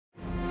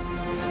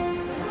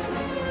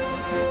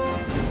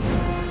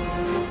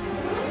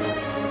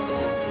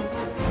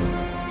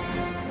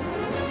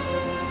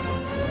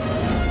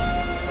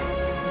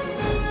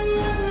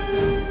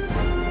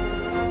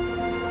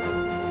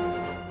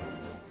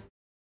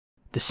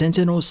The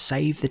Sentinels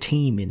save the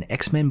team in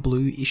X-Men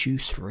Blue issue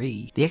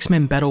 3. The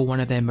X-Men battle one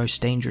of their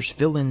most dangerous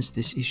villains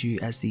this issue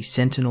as the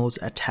Sentinels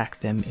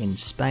attack them in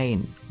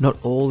Spain. Not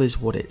all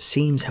is what it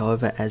seems,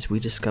 however, as we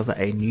discover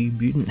a new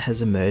mutant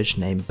has emerged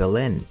named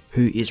Belen,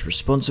 who is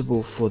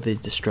responsible for the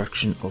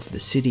destruction of the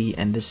city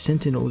and the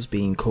Sentinels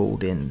being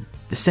called in.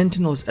 The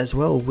Sentinels as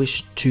well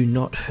wish to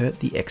not hurt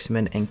the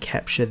X-Men and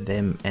capture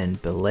them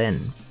and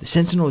Belen. The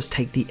Sentinels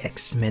take the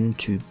X-Men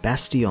to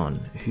Bastion,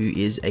 who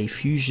is a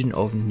fusion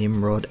of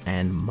Nimrod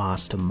and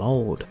Master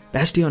Mold.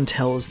 Bastion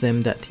tells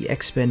them that the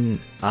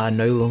X-Men are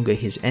no longer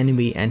his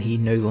enemy and he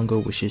no longer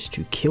wishes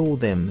to kill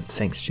them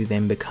thanks to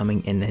them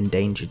becoming an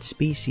endangered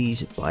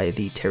species by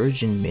the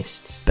Terrigen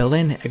Mists.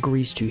 Belen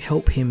agrees to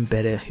help him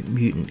better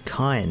mutant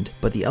kind,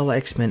 but the other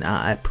X-Men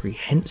are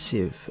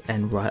apprehensive,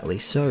 and rightly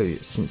so,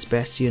 since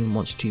Bastion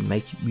wants to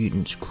make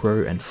mutants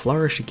grow and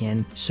flourish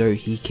again so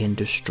he can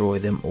destroy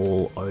them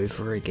all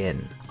over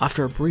again.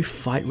 After a brief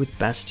fight with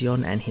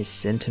Bastion and his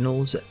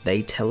Sentinels,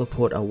 they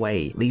teleport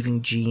away,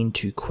 leaving Jean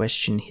to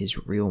question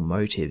his real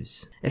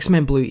motives.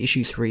 X-Men Blue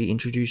issue 3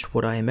 introduced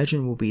what I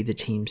imagine will be the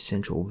team's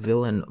central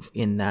villain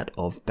in that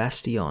of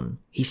Bastion.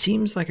 He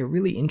seems like a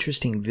really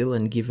interesting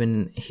villain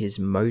given his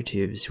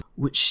motives,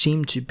 which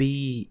seem to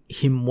be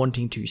him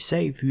wanting to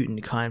save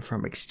mutant kind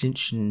from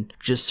extinction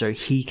just so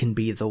he can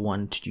be the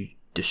one to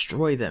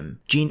destroy them.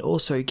 Jean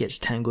also gets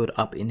tangled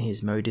up in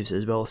his motives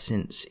as well,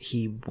 since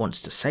he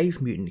wants to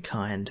save mutant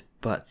kind,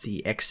 but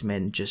the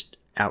X-Men just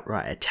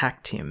outright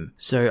attacked him.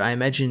 So I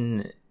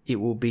imagine it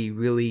will be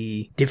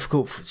really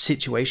difficult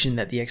situation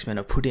that the X-Men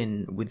are put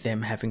in, with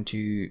them having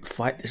to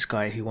fight this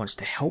guy who wants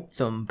to help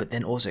them but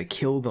then also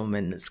kill them,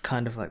 and it's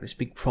kind of like this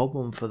big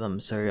problem for them.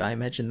 So I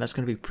imagine that's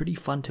going to be pretty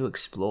fun to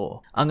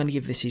explore. I'm going to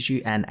give this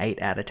issue an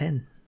 8 out of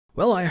 10.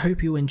 Well, I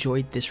hope you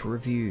enjoyed this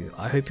review.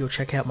 I hope you'll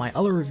check out my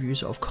other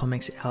reviews of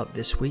comics out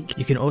this week.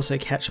 You can also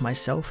catch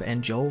myself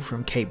and Joel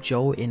from Cape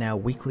Joel in our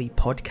weekly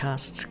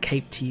podcasts,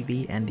 Cape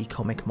TV and the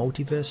Comic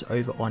Multiverse,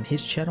 over on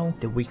his channel,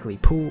 the Weekly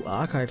Pool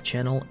Archive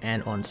channel,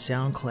 and on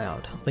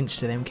SoundCloud. Links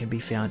to them can be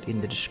found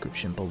in the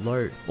description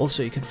below.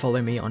 Also, you can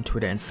follow me on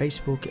Twitter and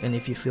Facebook, and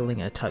if you're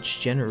feeling a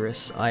touch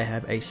generous, I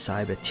have a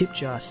cyber tip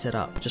jar set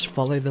up. Just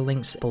follow the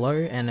links below,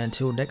 and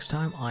until next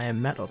time, I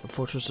am Matt of the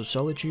Fortress of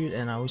Solitude,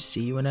 and I will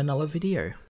see you in another video.